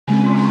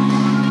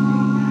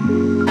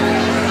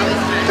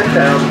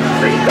down,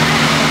 please.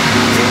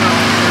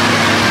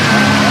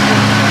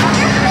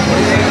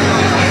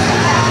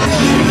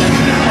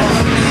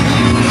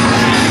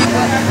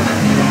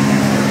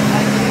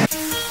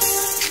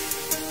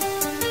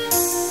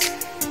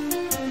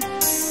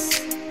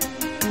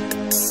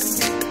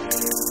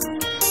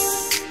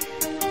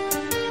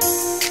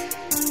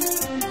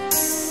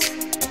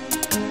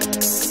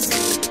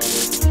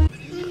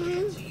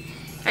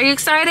 Are you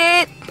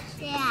excited?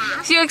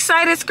 Yeah. You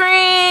excited?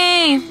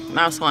 Scream!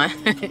 Mouse one.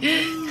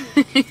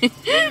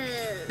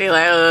 They're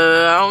like,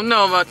 I don't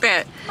know about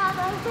that.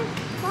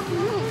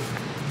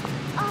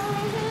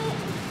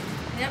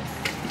 Yep.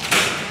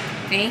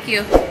 Thank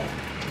you.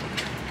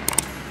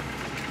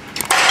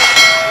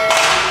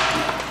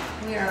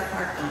 We are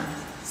parked on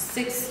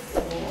 6th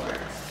floor.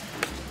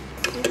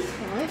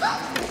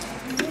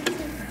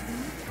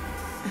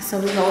 So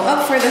we go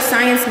up for the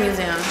Science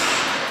Museum.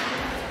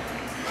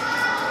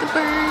 The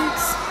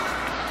birds.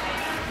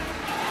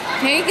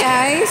 Hey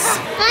guys.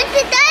 That's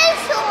a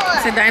dinosaur.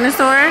 It's a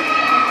dinosaur?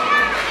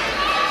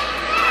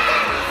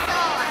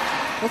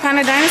 What kind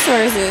of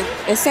dinosaur is it?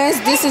 It says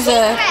this is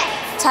a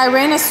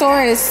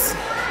Tyrannosaurus.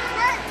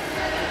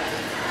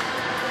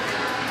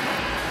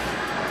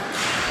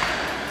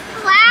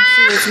 Wow.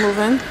 See, it's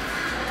moving.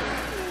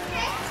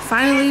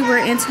 Finally, we're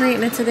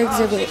entering into the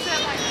exhibit.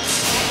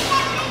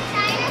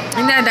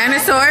 Isn't that a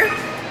dinosaur?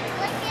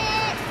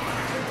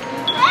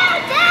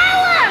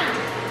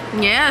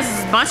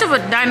 Yes, a bunch of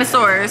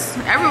dinosaurs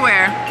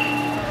everywhere.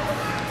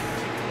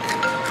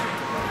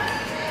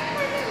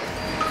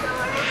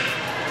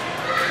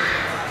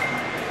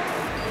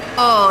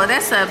 Oh,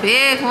 that's a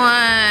big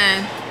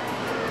one.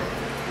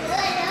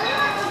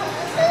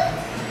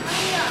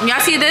 Y'all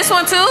see this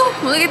one too?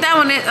 Look at that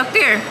one up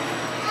there.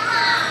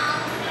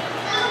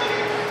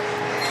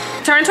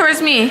 Turn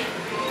towards me.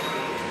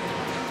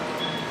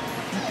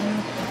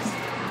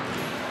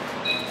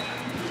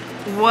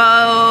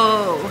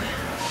 Whoa.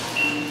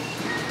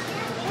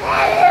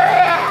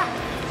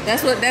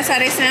 That's how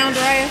they sound,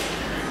 Dariah?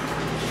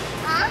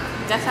 Huh?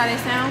 That's how they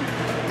sound?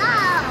 No,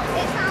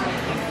 it sounds.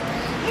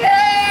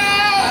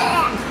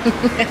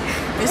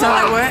 They sound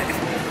like what?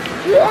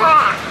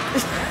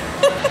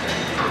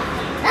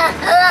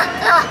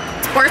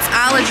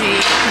 Sportsology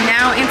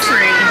now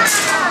entering.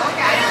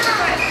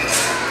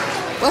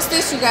 What's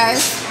this, you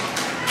guys?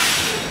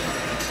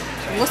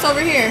 What's over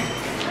here?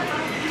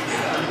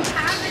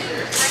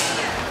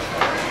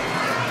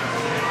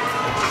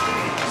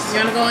 You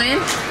wanna go in?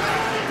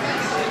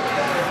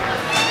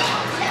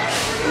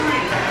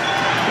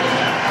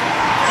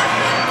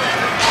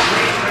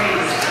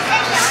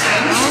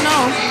 I don't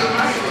know.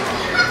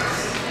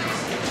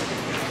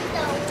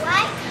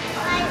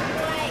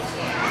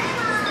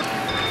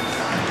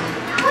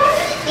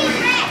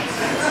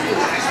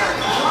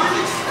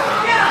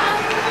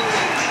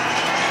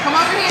 Come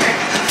over here.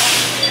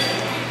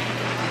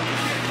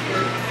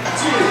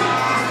 2,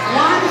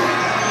 1,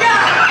 go!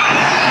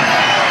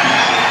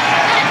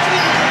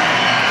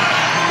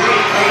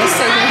 Let's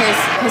take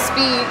his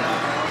speed.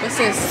 What's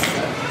this?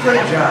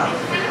 Great job.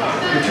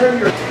 Return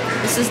your...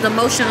 This is the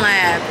motion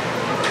lab.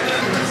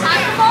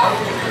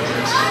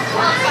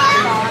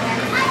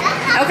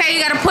 Okay,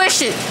 you gotta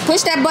push it.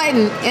 Push that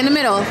button in the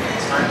middle.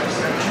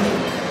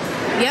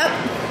 Yep.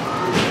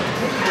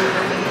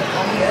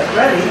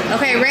 Ready?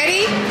 Okay,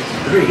 ready?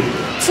 3,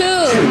 2,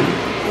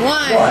 1.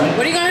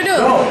 What are you gonna do?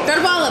 Go. Throw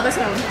the ball up. Let's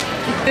go.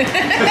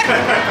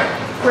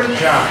 Great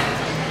job.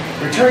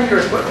 Return your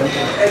equipment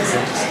and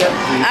exit step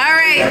 3. All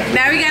right,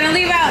 now we gotta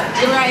leave out.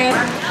 Uriah.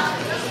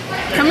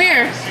 Come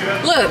here.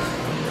 Look.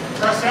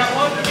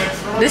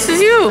 This is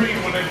you.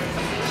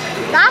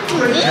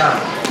 Great job.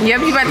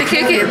 Yep, you about to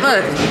kick it.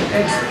 Look.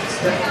 Exit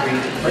step 3.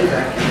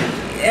 Playback.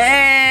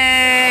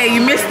 Hey,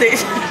 you missed it.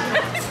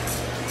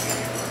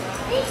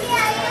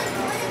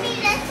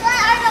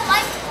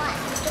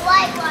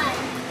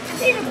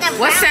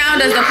 What sound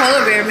does the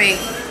polar bear make?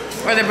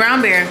 Or the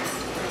brown bear?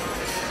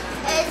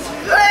 It's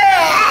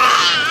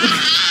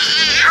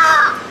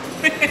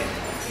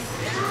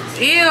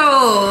Ew,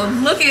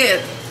 look at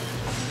it.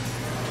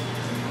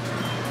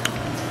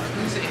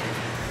 Let me see.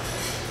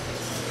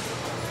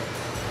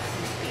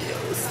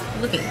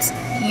 Look at it.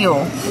 Ew.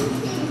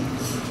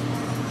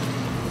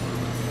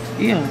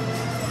 Ew.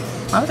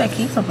 Why would I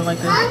keep something like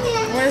this?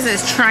 What is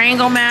this?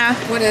 Triangle math?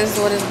 What is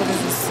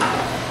this?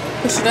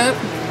 Push it up.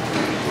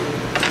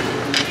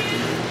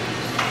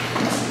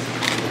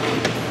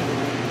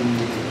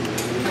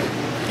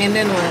 And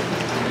then what?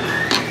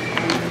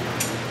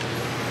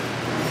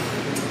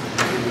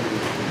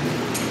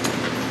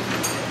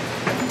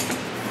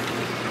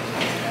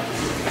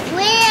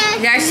 Where?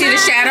 You guys see the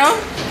shadow?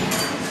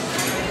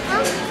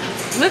 Huh?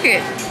 Look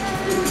it.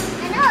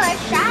 I know, a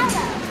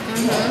shadow.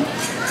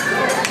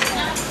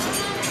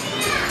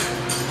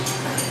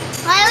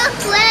 Why look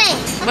green?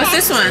 What's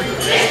this one?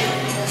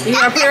 You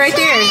gotta put it right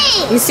there.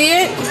 You see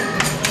it?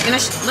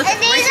 Look And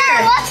these right are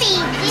there.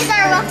 whooppies. These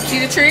are whooppies. See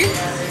the tree?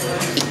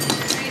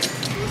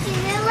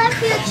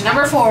 Number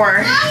Number 4.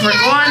 We're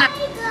going. Let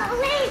me go. Let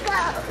me go.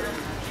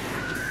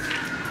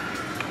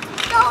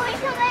 Go, we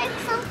can let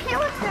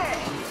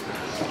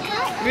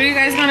What are you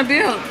guys gonna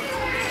build?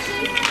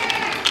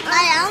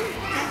 I am.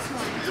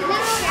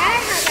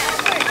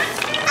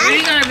 What are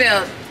you gonna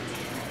build?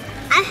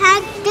 I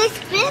had this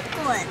big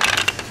one.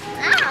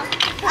 Ow.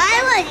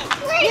 I was.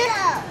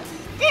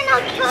 There's no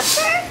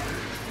filter?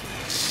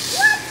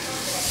 What?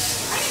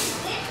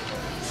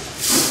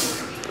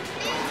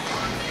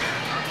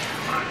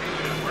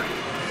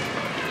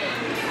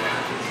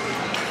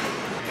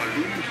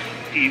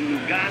 In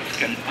gas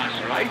can pass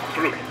right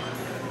through it.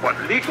 But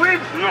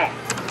liquid, no.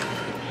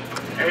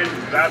 And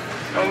that's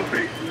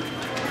something.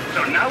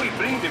 So now we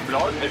bring the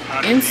blood as far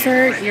as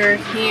Insert your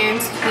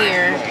hands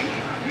here.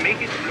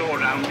 make it flow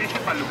around this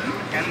balloon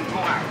and go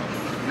out.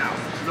 Now,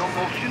 slow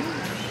motion,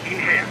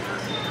 inhale.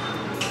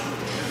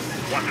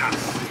 What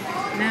happens?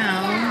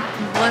 Now,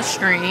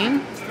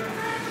 bloodstream.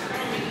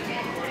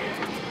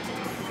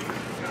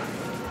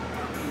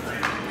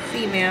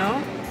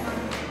 Female.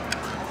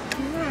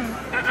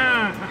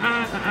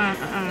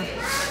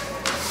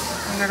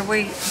 I gotta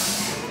wait,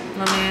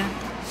 my man.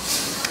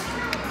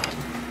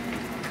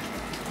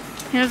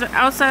 Here's the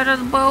outside of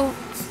the boat.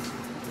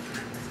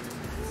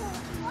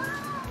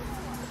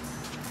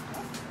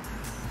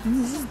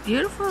 This is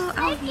beautiful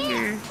out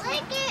here.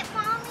 Look it,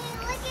 Mommy.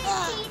 Look at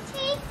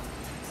TT.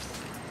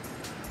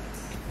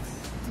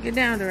 Get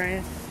down,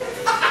 Dorian.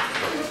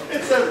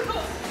 It says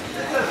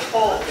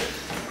full.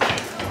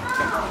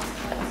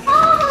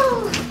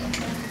 Oh!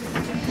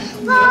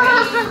 Wow!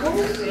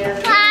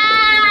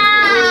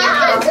 You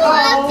can go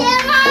up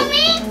there,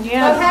 Mommy?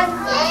 Yeah.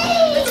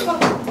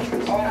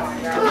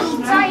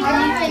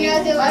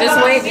 Just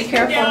wait, be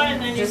careful.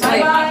 Just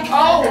wait.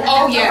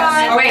 Oh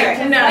yes. Wait,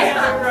 come down.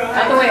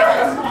 Have to wait.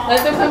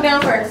 Let them come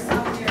down first.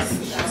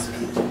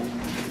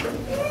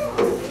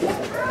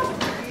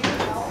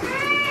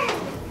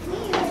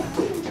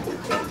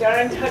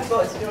 Darn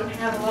tugboats don't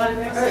have a lot of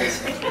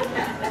exercise.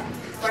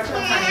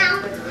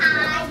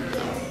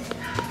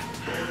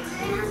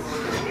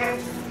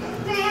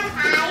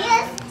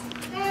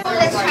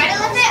 Let's try to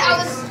lift it.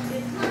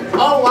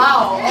 Oh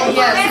wow. Oh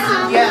yes.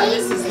 Yeah,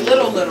 this is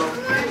little.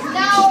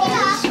 No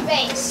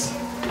space.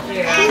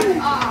 Yeah. And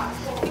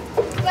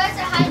where's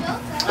the high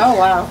note? Oh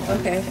wow.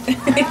 Okay.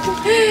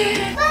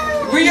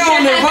 We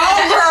on the boat,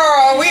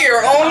 girl. We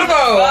are on the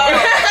boat.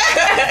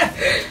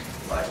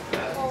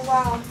 Oh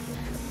wow.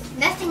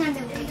 Nothing on the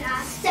way.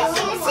 Good.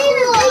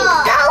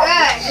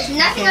 There's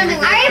nothing on the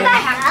way. Are you back?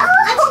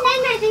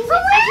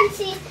 I can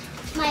see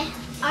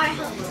our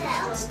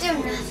hotel. Still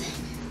nothing.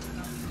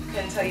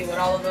 Couldn't tell you what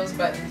all of those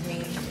buttons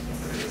mean.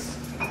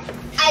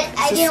 I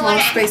It's a didn't small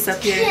want to. space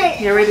up here.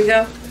 You ready to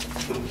go?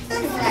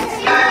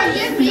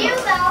 Your view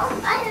though.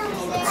 I don't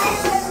see.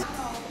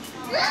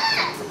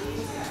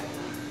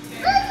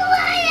 Look who I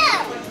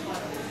am.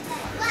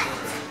 What?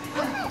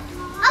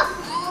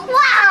 Oh,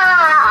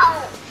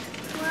 wow.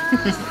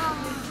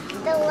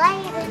 The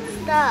light and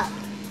stuff.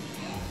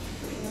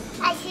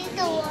 I see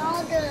the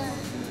water.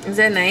 Is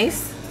that nice?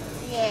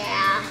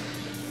 Yeah.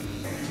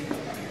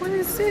 What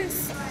is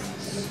this?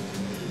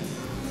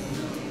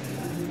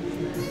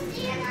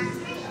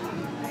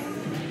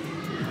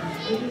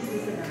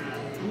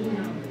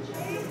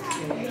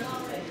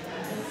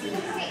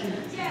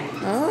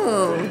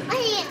 Oh. I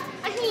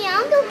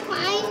am the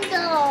fine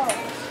though.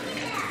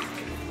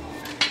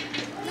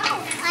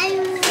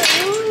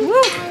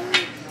 Woo.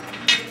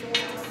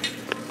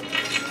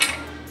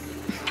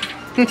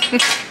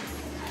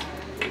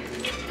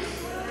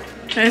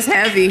 That's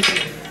heavy.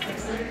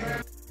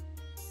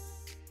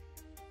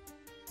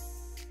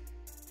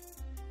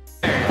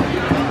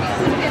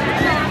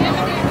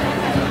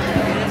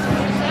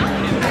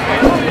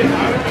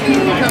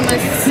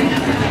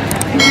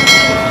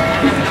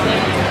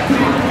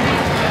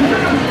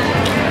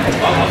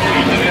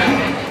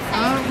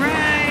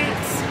 Alright.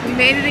 We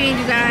made it in,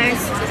 you guys.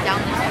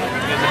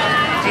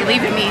 They're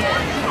leaving me,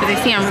 but they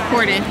see I'm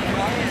recording.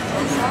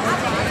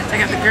 I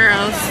got the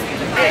girls.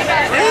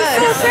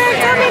 It's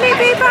so many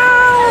people.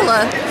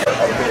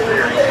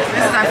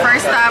 This is our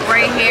first stop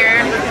right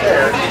here.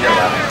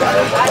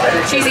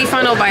 Cheesy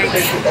funnel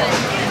bites.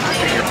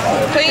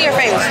 Clean your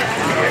face.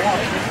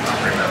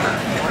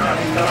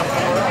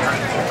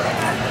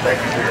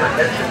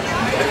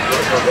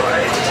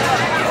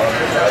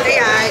 They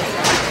alright.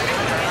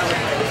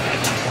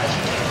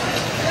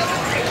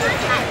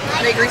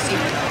 They greasy.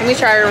 Let me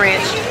try a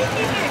ranch.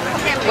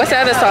 What's the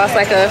other sauce?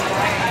 Like a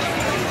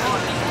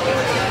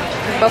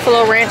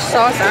buffalo ranch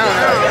sauce? I don't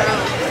know.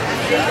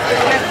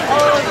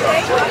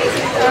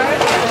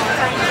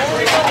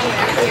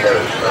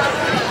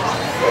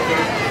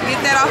 Get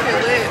that off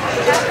your lip.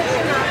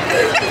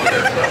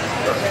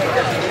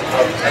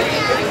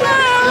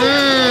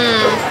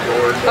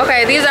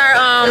 Okay, these are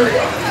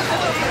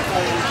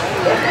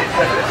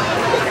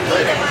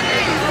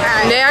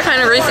they are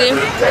kind of greasy.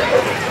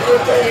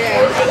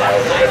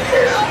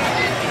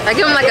 I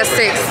give them like a 6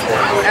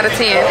 out of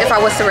 10 if I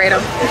was to rate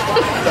them.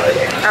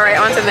 All right,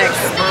 on to the next.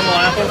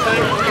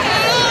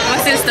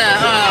 What's this?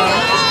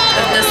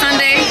 The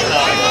sundae?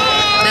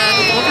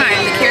 What kind?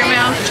 The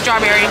caramel?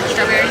 Strawberry. berry,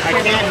 strawberry. I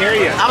can't hear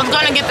you. I was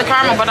gonna get the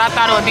caramel, but I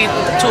thought it would be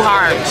too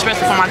hard,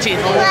 especially for my teeth.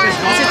 What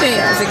you think?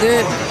 Is it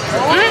good?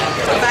 All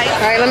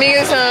right, let me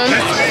get some.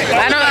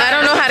 I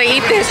don't know how to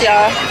eat this,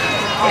 y'all.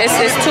 It's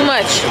too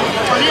much.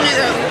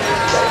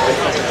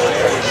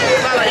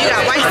 You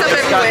got white stuff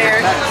everywhere.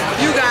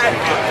 You got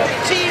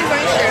cheese on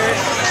your shirt.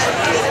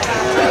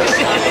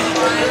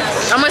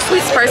 I'm a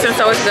sweet person,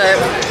 so it's good.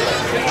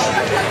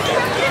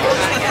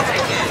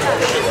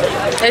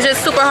 It's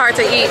just super hard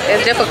to eat.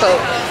 It's difficult.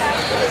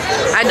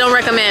 I don't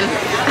recommend.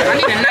 I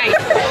need a knife.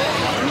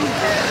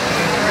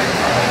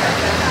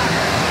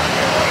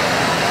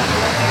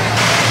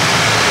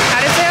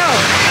 How'd it feel?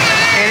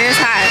 It is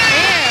hot.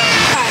 Damn.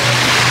 Hot.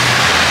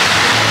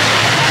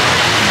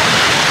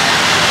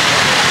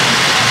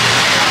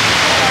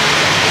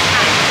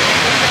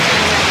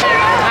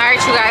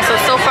 Alright, you guys.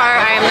 So far,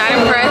 I am not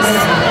impressed.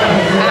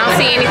 I don't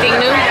see anything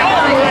new.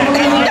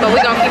 But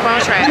we're going to keep on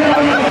trying.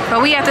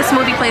 But we at the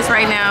smoothie place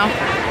right now.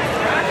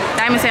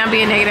 Diamond say I'm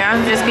being negative.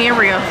 I'm just being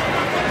real.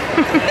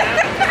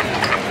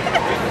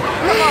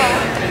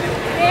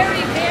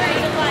 Very, very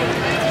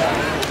delightful.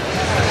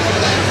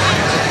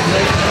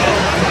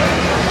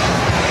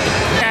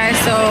 Guys,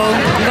 so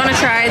I'm gonna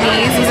try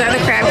these. These are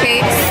the crab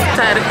cakes.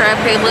 Try the crab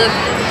cake. Look,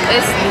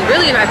 it's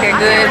really not that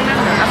good.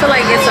 I feel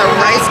like it's a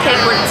rice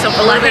cake with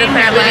a little bit of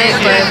crab in it,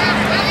 but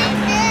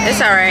it's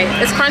alright.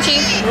 It's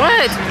crunchy.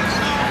 What?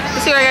 You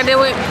see what I gotta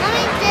deal with?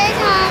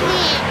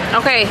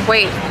 Okay,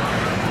 wait.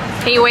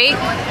 Can you wait?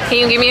 Can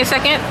you give me a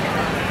second?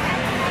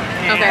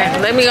 Okay,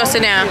 let me go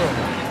sit down.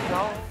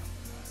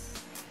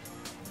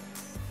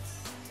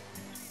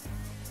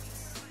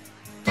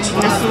 This is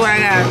what I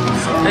got.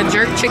 A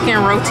jerk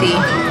chicken roti.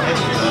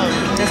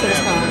 That's what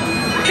it's called.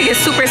 I think it's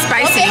super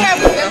spicy.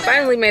 I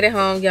finally made it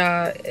home,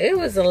 y'all. It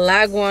was a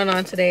lot going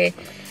on today.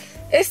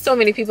 It's so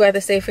many people at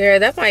the state fair.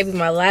 That might be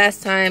my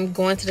last time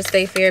going to the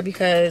state fair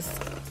because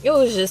it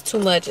was just too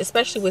much,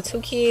 especially with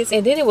 2 kids.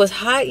 And then it was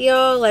hot,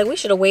 y'all. Like, we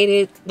should have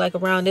waited like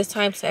around this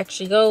time to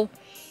actually go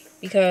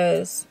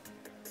because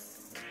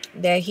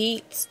that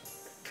heat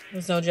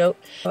was no joke.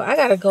 So I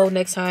gotta go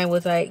next time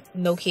with like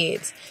no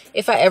kids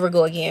if I ever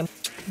go again.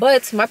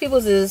 But my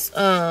people's is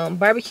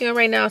barbecuing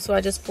right now, so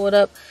I just pulled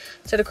up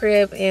to the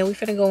crib and we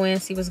finna go in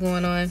and see what's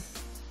going on.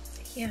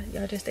 Yeah,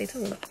 y'all just stay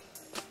tuned.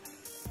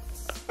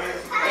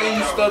 And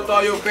you stuffed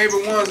all your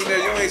favorite ones in there.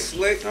 You ain't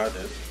slick, huh?